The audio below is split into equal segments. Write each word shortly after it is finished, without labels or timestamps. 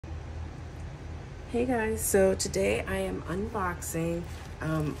Hey guys, so today I am unboxing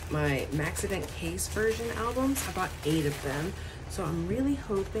my Maxident case version albums. I bought 8 of them, so I'm really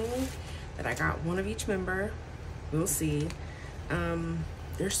hoping that I got one of each member. We'll see.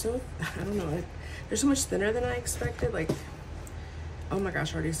 They're so, I don't know, they're so much thinner than I expected. Like, oh my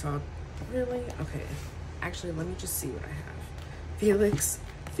gosh, I already saw, really? Okay, actually, let me just see what I have. Felix.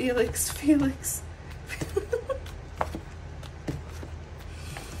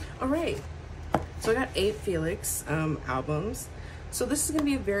 All right. So I got 8 Felix albums. So this is gonna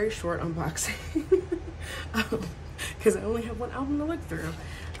be a very short unboxing because I only have one album to look through.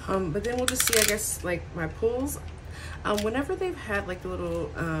 But then we'll just see, I guess, like my pulls. Whenever they've had like the little,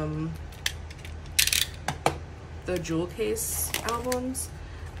 the jewel case albums,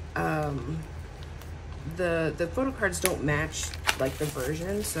 the photo cards don't match like the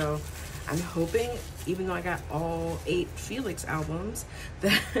version. So I'm hoping, even though I got all 8 Felix albums,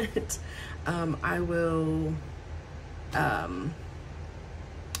 that I will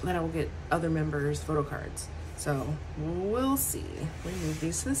get other members' photo cards. So we'll see. Let me move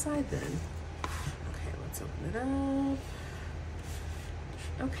these to the side then. Okay, let's open it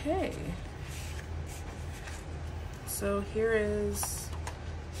up. Okay. So here is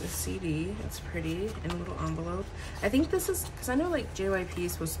the CD. It's pretty in a little envelope. I think this is because I know like JYP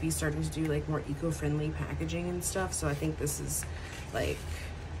is supposed to be starting to do like more eco-friendly packaging and stuff. So I think this is like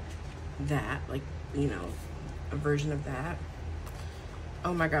that, like, you know, a version of that.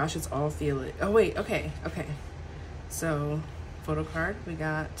 Oh my gosh, it's all Felix. Oh wait, okay. So photo card, we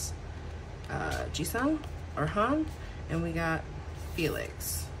got Jisung or Han, and we got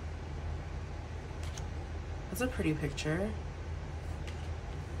Felix. That's a pretty picture.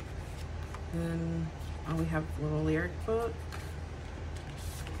 And we have a little lyric book.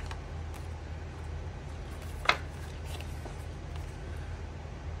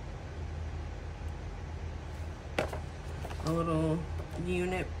 A little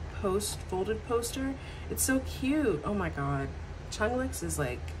unit folded poster. It's so cute. Oh my god. Chunglix is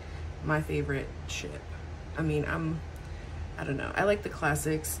like my favorite ship. I mean, I don't know. I like the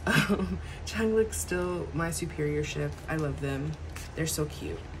classics. Chunglix still my superior ship. I love them. They're so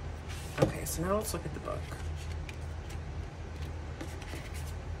cute. Okay, so now let's look at the book.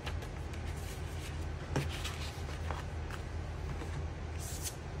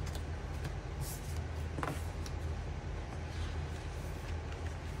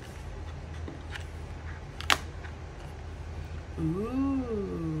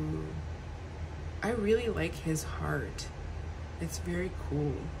 Ooh, I really like his heart. It's very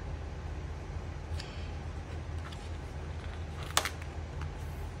cool.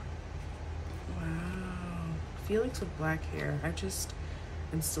 Wow, Felix with black hair. I just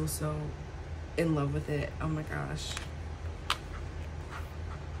am still so in love with it. Oh my gosh.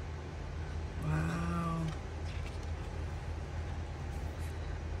 Wow.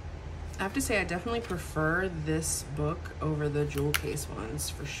 I have to say, I definitely prefer this book over the jewel case ones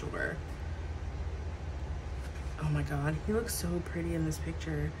for sure. Oh my god, he looks so pretty in this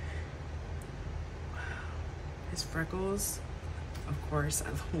picture. Wow. His freckles, of course, I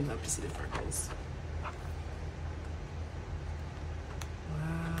love to see the freckles.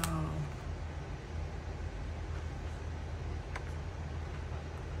 Wow.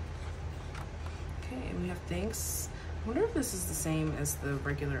 Okay, and we have thanks. I wonder if this is the same as the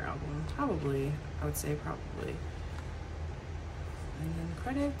regular album. Probably, I would say probably. And then the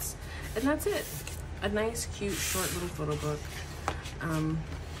credits, and that's it. A nice, cute, short little photo book. So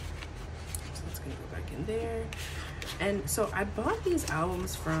that's gonna go back in there. And so I bought these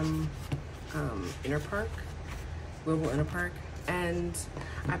albums from Interpark, Global Interpark, and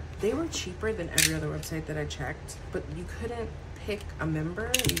they were cheaper than every other website that I checked, but you couldn't pick a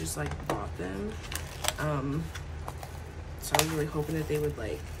member, you just like bought them. So I was really hoping that they would,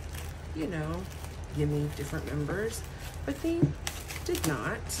 like, you know, give me different members, but they did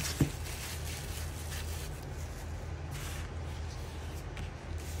not.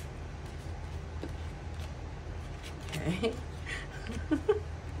 Okay.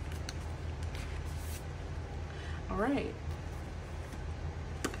 All right.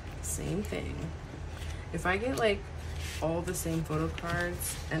 Same thing. If I get like all the same photo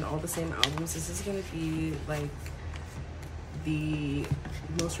cards and all the same albums, this is gonna be like the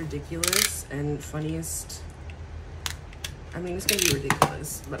most ridiculous and funniest. I mean, it's gonna be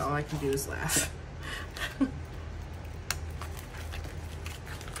ridiculous, but all I can do is laugh.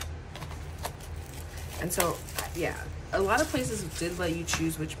 And so, yeah, a lot of places did let you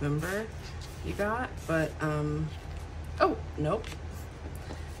choose which member you got, but oh, nope.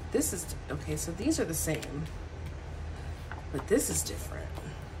 This is, okay, so these are the same, but this is different.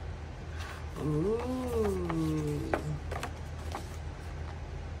 Ooh.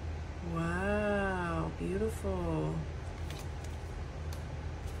 Wow, beautiful.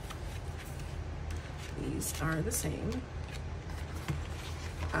 These are the same.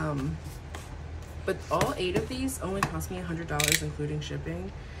 But all 8 of these only cost me $100 including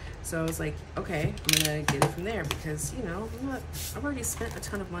shipping. So I was like, okay, I'm gonna get it from there because, you know, I've already spent a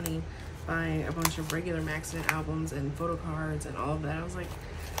ton of money buying a bunch of regular Maxident albums and photo cards and all of that. I was like,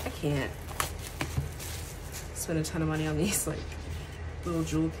 I can't spend a ton of money on these like little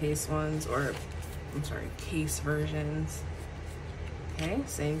jewel case ones, or I'm sorry, case versions. Okay,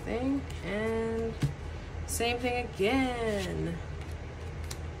 same thing and same thing again.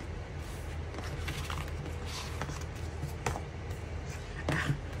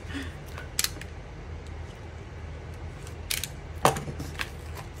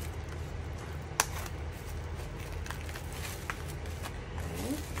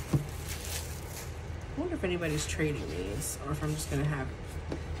 I wonder if anybody's trading these or if I'm just gonna have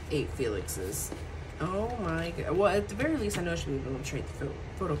 8 Felixes. Oh my god. Well, at the very least, I know I should be able to trade the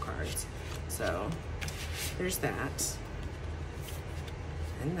photo cards. So there's that.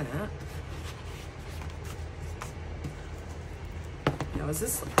 And that. Now, is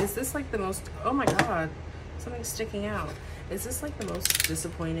this like the most, oh my god, something's sticking out. Is this like the most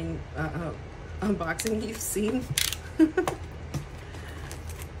disappointing unboxing you've seen?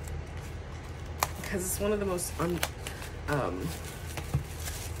 Because it's one of the most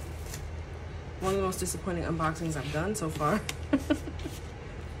disappointing unboxings I've done so far.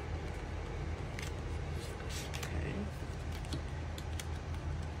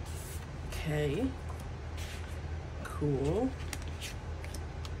 Okay. Cool.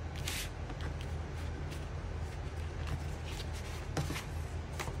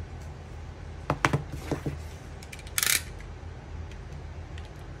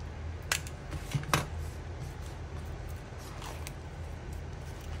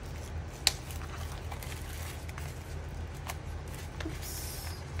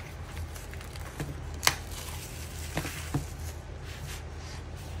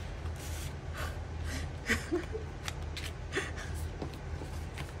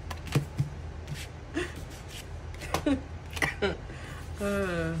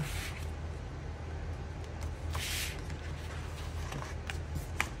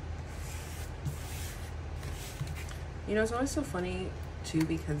 You know, it's always so funny too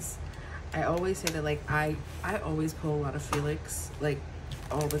because I always say that like I always pull a lot of Felix like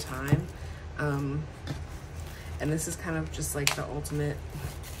all the time, and this is kind of just like the ultimate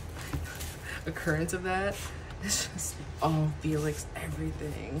occurrence of that. It's just all Felix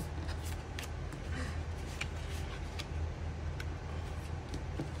everything.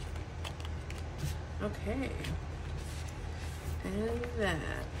 Okay, and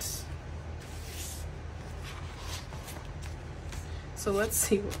that. So let's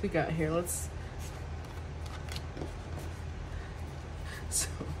see what we got here. So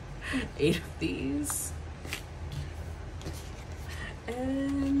 8 of these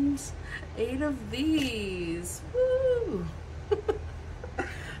and 8 of these. Woo!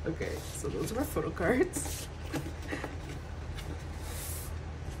 Okay, so those are my photo cards.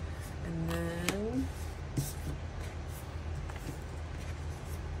 And then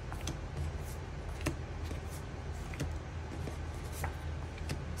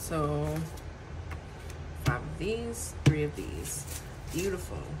so 5 of these, 3 of these.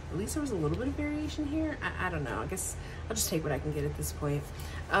 Beautiful. At least there was a little bit of variation here. I don't know. I guess I'll just take what I can get at this point.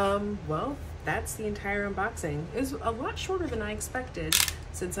 Well, that's the entire unboxing. It was a lot shorter than I expected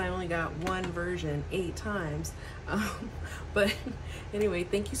since I only got one version 8 times. But anyway,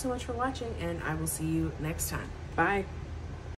 thank you so much for watching, and I will see you next time. Bye.